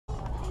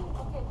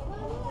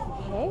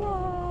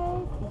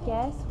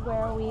guess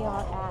where we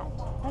are at?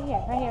 Right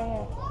here, right here, right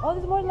here. Oh,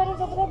 there's more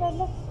letters over there, but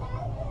look.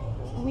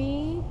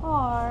 We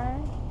are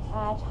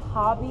at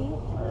Hobby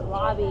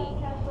Lobby.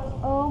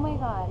 Oh my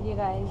god, you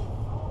guys.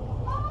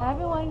 I've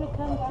been wanting to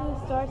come to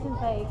the store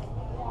since like,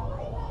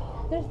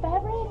 there's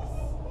fabrics.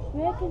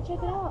 Maybe I can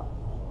check it out.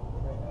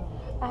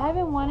 I have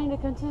been wanting to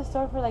come to the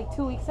store for like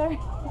 2 weeks already.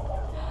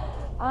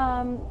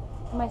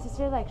 My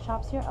sister like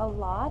shops here a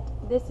lot.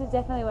 This is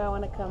definitely where I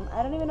want to come.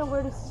 I don't even know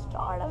where to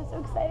start. I'm so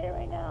excited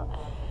right now.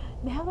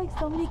 They have like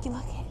so many, look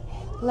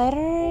at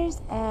letters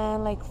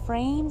and like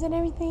frames and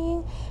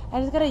everything. I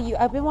just got a U.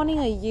 I've been wanting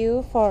a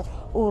U for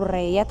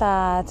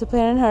Urrieta to put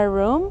in her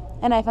room,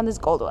 and I found this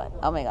gold one.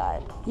 Oh my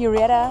god,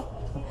 Urrieta.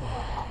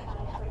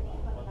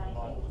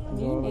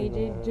 Me and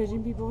AJ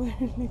judging people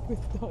like with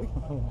dogs.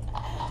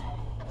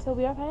 So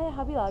we are finally at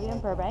Hobby Lobby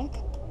in Burbank,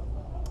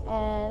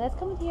 and let's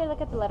come here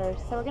look at the letters.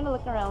 So we're gonna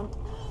look around.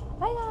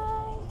 Bye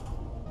guys.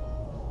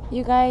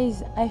 You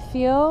guys, I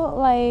feel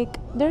like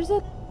there's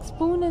a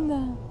spoon in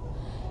the.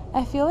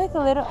 I feel like a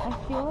little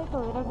girl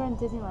in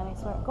Disneyland, I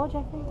swear. Go,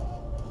 Jeffrey.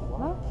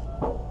 Look.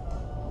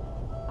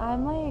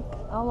 I'm like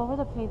all over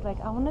the place. Like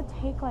I want to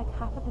take like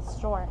half of the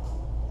store.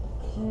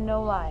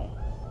 No lie.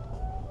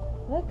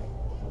 Look.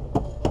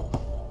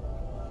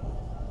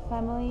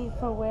 Family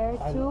for where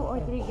 2 or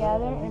 3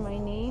 gather in my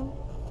name.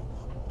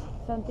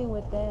 Something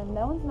with them.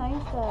 That one's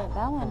nice.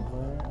 That one.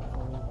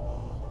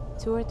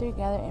 2 or 3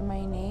 gather in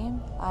my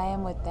name. I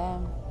am with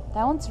them.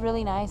 That one's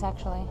really nice,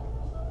 actually.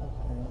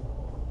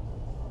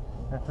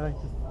 I feel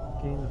like just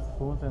getting the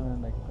spoons and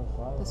then like the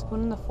cuadro. The spoon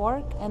and the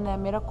fork and the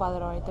middle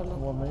cuadro right there. Look.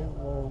 Well, maybe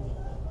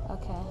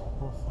okay.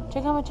 We'll see.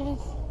 Check how much it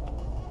is.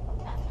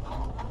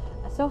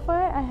 So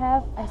far,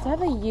 I still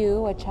have a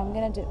U, which I'm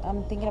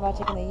thinking about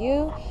taking the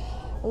U.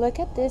 Look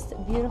at this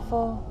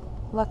beautiful.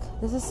 Look,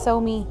 this is so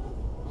me.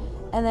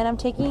 And then I'm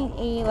taking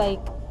a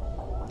like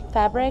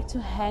fabric to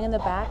hang in the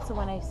back, so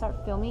when I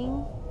start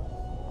filming,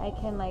 I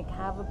can like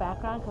have a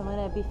background. Cause I'm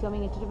gonna be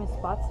filming in 2 different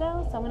spots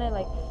now, so I'm gonna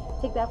like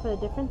take that for the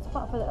different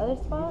spot, for the other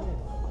spot.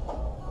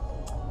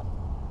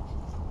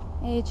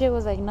 AJ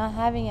was like not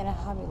having it at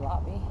Hobby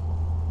Lobby.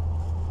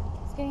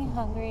 He's getting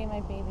hungry,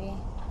 my baby.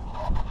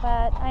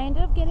 But I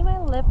ended up getting my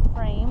lip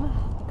frame. Oh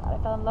my god,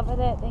 I fell in love with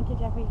it. Thank you,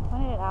 Jeffrey. You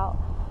pointed it out.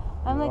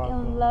 I'm like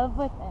in love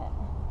with it.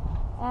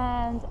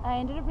 And I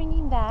ended up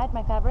bringing that,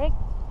 my fabric,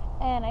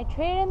 and I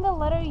traded in the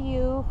letter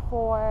U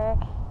for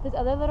this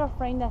other little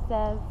frame that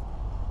says,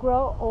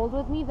 "Grow old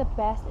with me, the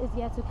best is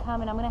yet to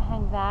come," and I'm gonna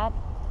hang that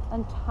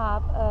on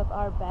top of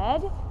our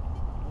bed.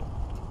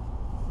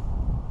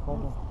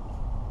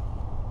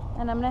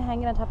 And I'm gonna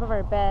hang it on top of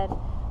our bed.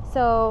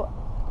 So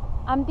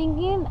I'm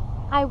thinking,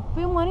 I've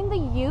been wanting the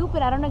U,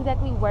 but I don't know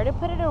exactly where to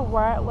put it or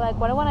where, like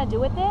what I want to do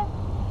with it,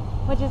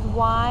 which is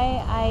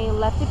why I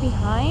left it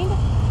behind.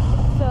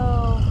 So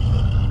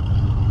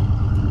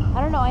I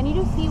don't know. I need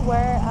to see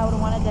where I would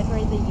want to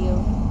decorate the U.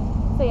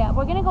 So yeah,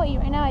 we're gonna go eat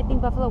right now. I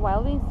think Buffalo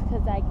Wild Wings,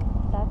 because like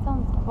that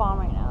sounds bomb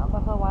right now.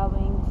 Buffalo Wild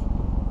Wings.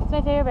 It's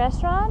my favorite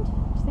restaurant.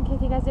 Just in case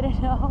you guys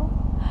didn't know.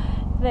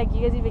 Like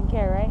you guys even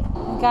care, right?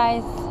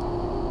 Guys,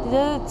 these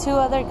are the 2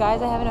 other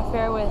guys I have an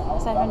affair with,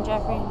 aside from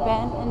Jeffrey,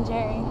 Ben and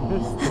Jerry.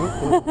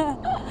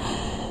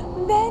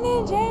 Ben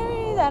and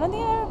Jerry's. I don't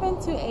think I've ever been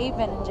to a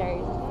Ben and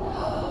Jerry's.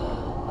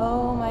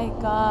 Oh my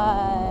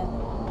god,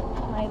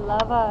 I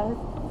love us.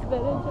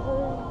 Ben and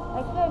Jerry's.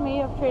 Actually, I may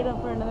have traded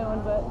them for another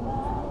one, but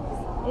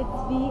it's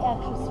the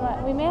extra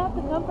strong. We may have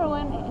to come for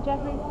one,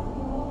 Jeffrey.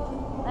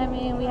 I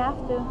mean, we have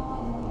to.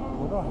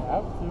 We don't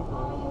have to.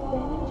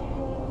 Ben and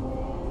Jerry's.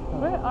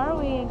 Where are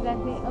we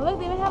exactly? Oh, look,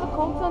 they even have a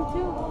cold one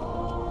too.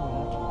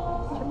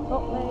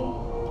 Chipotle.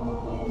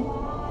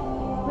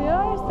 We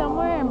are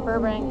somewhere in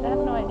Burbank. I have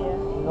no idea.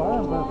 We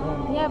are in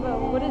Burbank. Yeah, but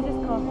what is this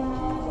called?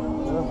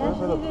 That's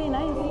really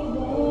nice.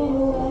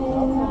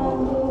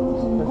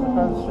 Just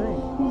across the street.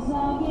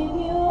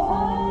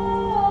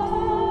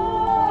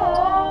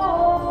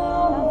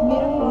 That's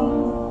beautiful.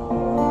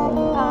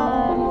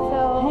 So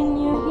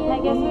I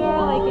guess we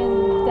are like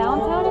in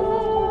downtown, is it?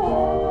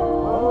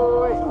 Oh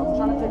wait, I'm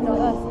trying to take No,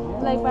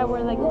 like by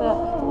where like the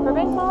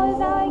Burbank Mall is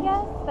now, I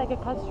guess. Like a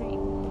cut street.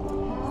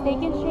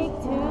 Steak and Shake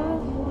too.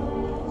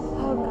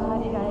 Oh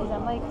god, you guys,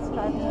 I'm like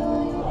starving.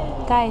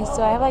 Guys,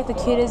 do I have like the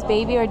cutest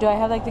baby or do I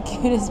have like the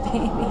cutest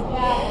baby?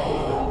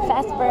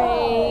 Fast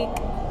break.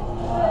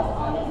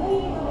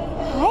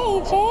 Hi,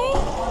 AJ.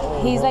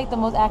 He's like the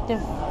most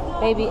active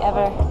baby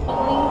ever.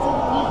 Things to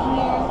eat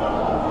here.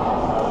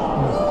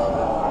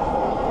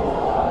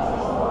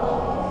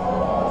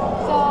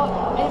 So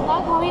it's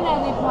not going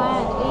as we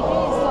planned. AJ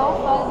is so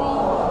fuzzy.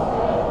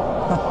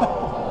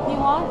 He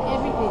wants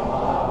everything.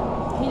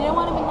 He didn't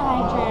want him in the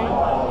high chair.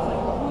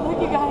 Look,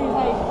 you guys,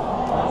 like,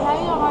 he's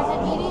having a hard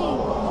time eating.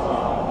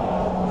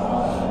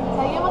 So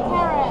I give him a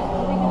carrot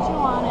that they can chew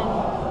on, and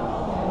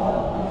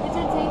it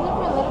entertains him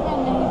for a little bit,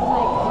 and then he's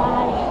like, not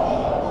having it.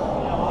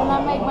 And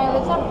I'm like, my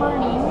lips are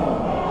burning.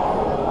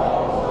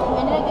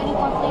 I ended up getting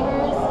 4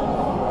 flavors.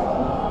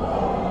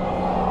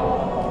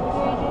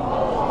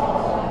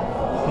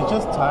 He's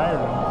just tired.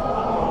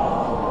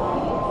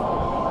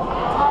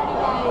 It's hard, you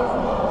guys.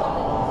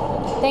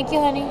 Thank you,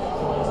 honey.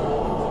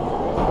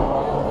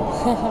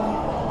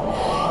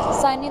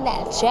 Signing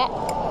that check.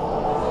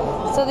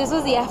 So this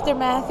was the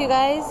aftermath, you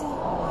guys.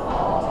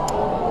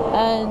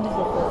 And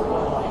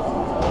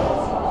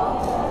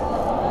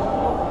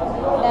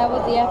that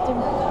was the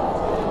aftermath.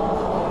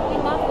 He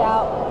knocked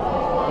out.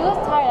 He was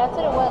tired, that's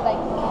what it was.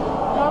 Like,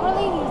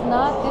 normally he's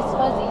not this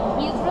fuzzy.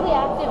 He's really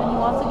active and he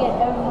wants to get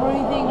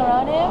everything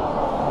around him.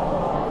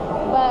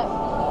 But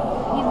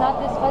he's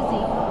not this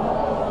fuzzy.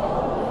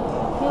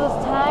 He was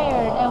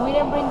tired and we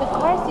didn't bring the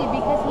car seat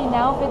because he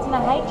now fits in a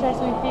high chair,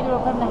 so we figured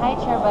we'll put him in the high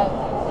chair, but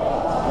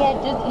he had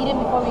just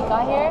eaten before we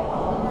got here.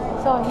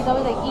 So he's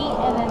always like eat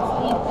and then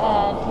sleep,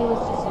 and he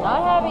was just not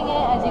having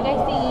it, as you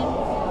guys seen.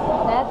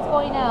 That's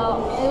going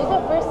out. It was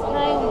our first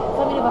time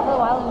coming to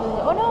Buffalo Wild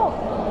Wings. Oh no,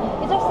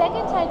 it's our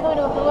second time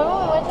coming to Buffalo. Remember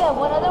when we went to that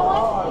one other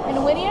one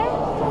in Whittier?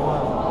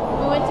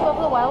 We went to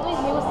Buffalo Wild Wings,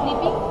 he was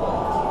sleeping.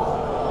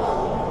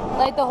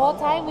 Like the whole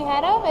time we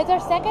had him, it's our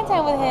second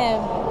time with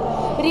him.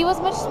 But he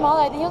was much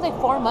smaller. I think he was like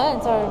 4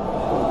 months or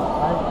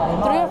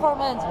 3 or 4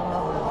 months.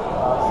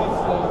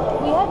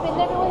 We had been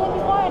there with him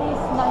before, and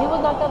he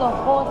was knocked out the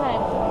whole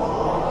time.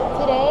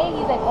 Today,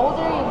 he's like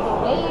older, he was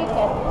awake,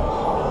 and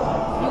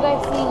you guys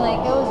seen,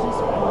 like, it was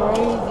just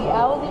crazy.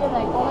 I was even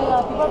like, oh my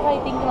god, people are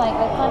probably thinking, like,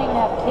 let's not even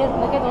have kids.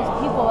 Look at those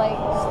people, like.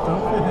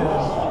 Stupid.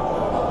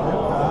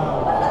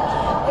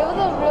 It was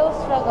a real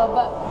struggle,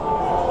 but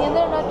he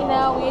ended up knocking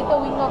out. We ate the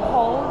wing all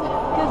cold,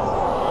 because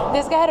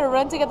this guy had to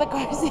run to get the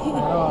car seat. I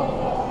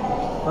know.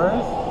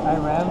 First,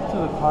 I ran to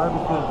the car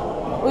because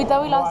We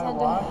thought we lost I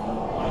Andrew. thought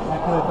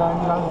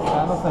he lost his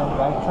sandals and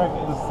backtracked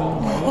the same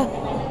way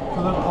to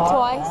the car.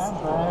 Twice.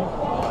 And back.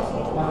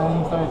 And then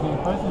he started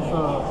getting pussy,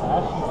 so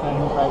Ashley sent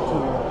me back to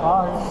the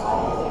car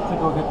to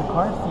go get the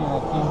car seat. And I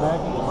came back,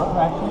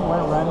 actually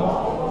went running,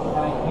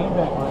 and I came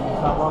back running.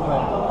 So I was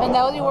like, And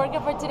that was your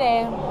workout for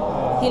today.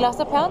 He lost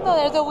a pound though.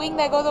 There's a wing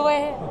that goes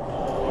away.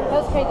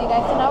 That was crazy,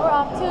 guys. So now we're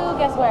off to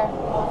guess where?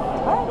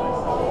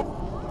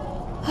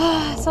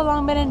 So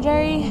long, Ben and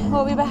Jerry.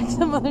 We'll be back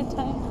some other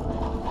time.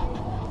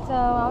 So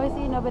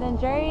obviously, no Ben and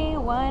Jerry.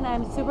 One,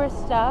 I'm super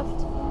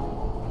stuffed.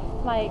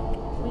 Like,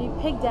 we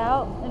pigged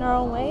out in our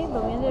own way,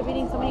 but we ended up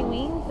eating so many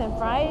wings and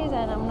fries,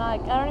 and I'm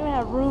like, I don't even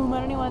have room.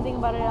 I don't even want to think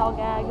about it. I'll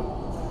gag.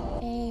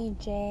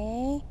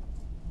 AJ.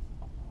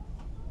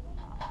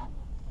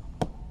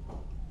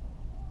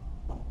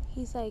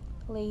 He's like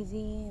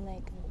lazy and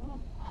like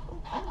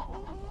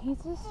he's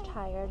just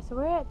tired. So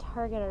we're at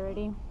Target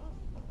already,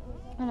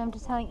 and I'm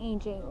just telling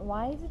AJ,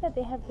 why is it that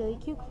they have really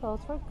cute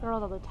clothes for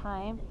girls all the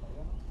time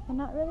and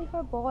not really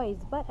for boys?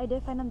 But I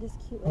did find him this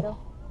cute little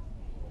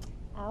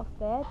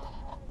outfit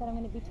that I'm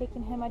going to be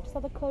taking him. I just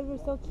thought the colors were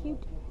so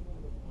cute.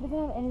 He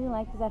doesn't have anything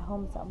like this at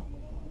home, so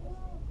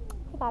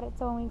I got it.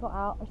 So when we go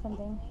out or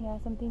something, he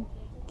has something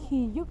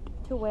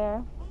cute to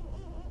wear.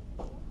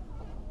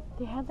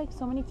 They had like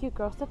so many cute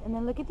girl stuff, and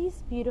then look at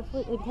these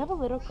beautiful, if you have a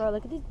little girl,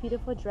 look at these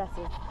beautiful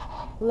dresses.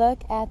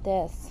 Look at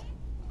this.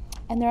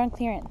 And they're on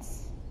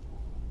clearance.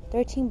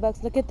 13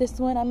 bucks. Look at this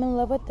one. I'm in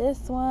love with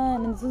this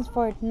one. And this one's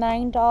for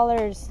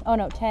 $9. Oh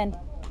no, 10.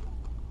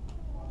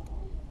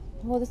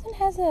 Well, this one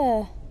has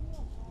a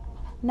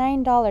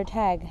 $9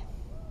 tag.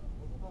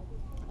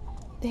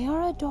 They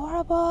are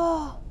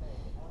adorable.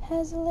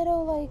 Has a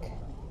little like,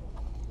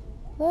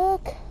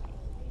 look.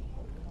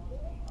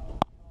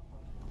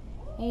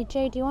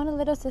 AJ, do you want a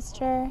little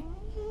sister?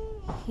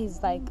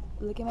 He's like,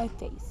 look at my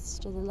face.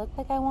 Does it look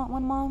like I want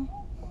one, Mom?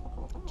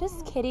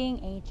 Just kidding,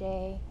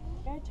 AJ.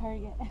 We're at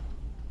Target.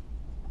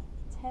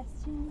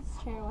 Testing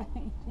this chair with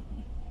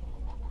AJ.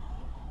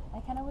 I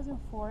kind of wasn't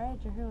for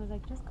it. Jeffrey was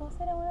like, just go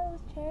sit in one of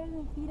those chairs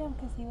and feed him,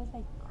 because he was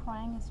like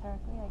crying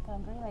hysterically, like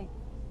hungry. Like,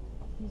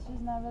 he's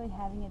just not really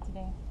having it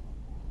today.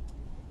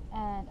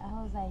 And I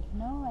was like,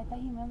 no, I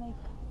thought you meant like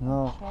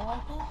no. a chair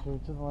like that. She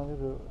just wanted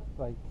to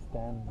like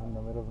stand in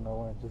the middle of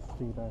nowhere and just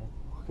feed a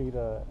AJ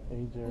or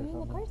You're in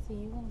the something. car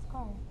seat. You're in his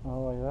car.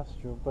 Oh, like that's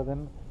true. But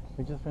then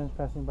we just finished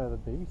passing by the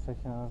baby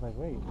section. I was like,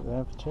 wait, they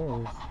have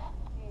chairs.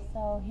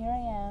 So here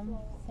I am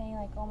saying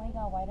like, oh my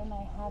god, why don't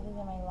I have this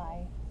in my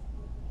life?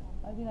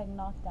 I'd be like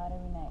knocked out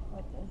every night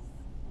with this.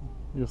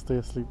 You'll stay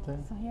asleep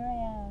there? So here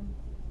I am.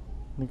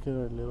 Look at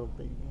our little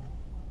baby.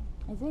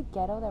 Is it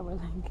ghetto that we're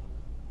like,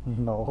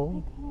 No. oh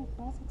my god, my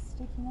breast is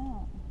sticking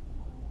out?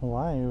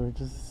 Why? We're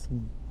just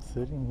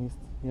sitting.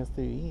 He has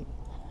to eat.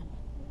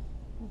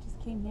 We just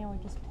came here, we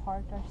just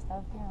parked our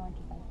stuff here, and we're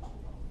just like,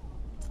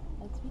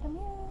 let's feed him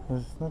here.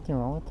 There's nothing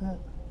wrong with that.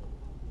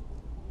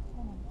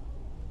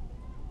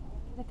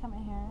 They cut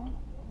my hair.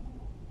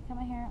 They cut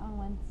my hair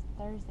on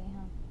Thursday,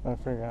 huh? I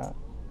forgot.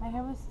 My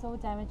hair was so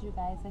damaged, you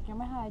guys. Like,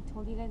 remember how I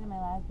told you guys in my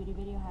last beauty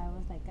video how I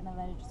was like gonna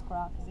let it just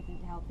grow out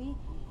physically healthy?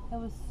 It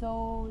was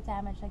so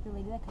damaged. Like, the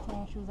lady that cut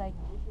my hair, she was like,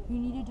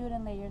 you need to do it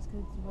in layers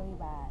because it's really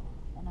bad.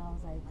 And I was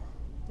like,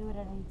 do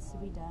whatever needs to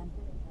be done.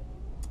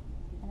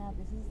 And now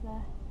this is the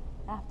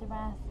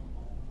aftermath.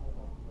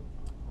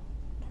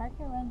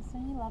 Target runs,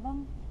 don't you love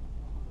them?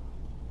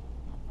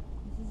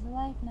 This is the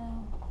life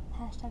now.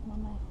 Hashtag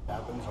mama.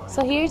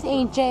 So here's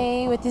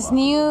AJ with this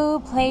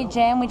new play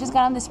gym. We just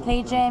got on this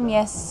play gym,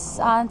 yes,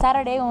 on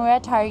Saturday when we were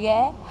at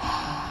Target.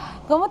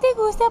 ¿Cómo te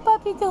gusta,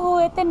 papi, tu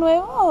juguete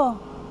nuevo?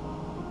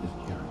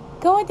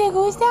 ¿Cómo te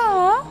gusta,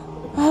 huh?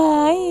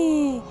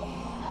 Ay.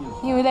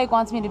 He like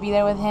wants me to be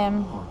there with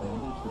him.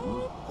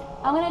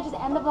 I'm gonna just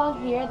end the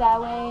vlog here. That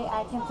way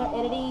I can start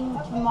editing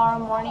tomorrow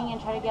morning and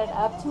try to get it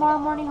up tomorrow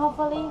morning,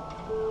 hopefully.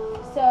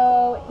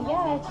 So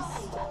yeah,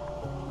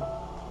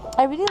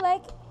 I really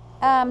like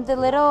the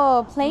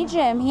little play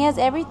gym. He has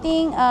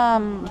everything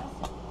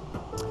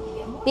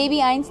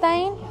Baby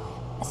Einstein.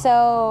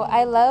 So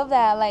I love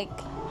that. Like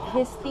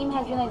his theme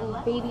has been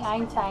like Baby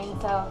Einstein.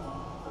 So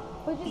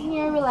we're just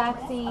here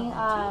relaxing,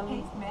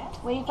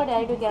 waiting for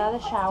Daddy to get out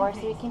of the shower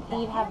so we can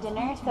eat, have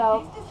dinner.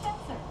 So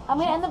I'm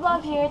going to end the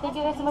vlog here. Thank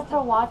you guys so much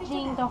for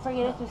watching. Don't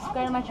forget to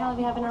subscribe to my channel if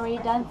you haven't already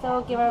done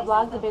so. Give our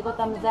vlogs a big old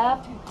thumbs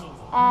up.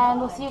 And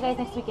we'll see you guys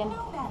next weekend.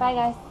 Bye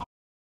guys.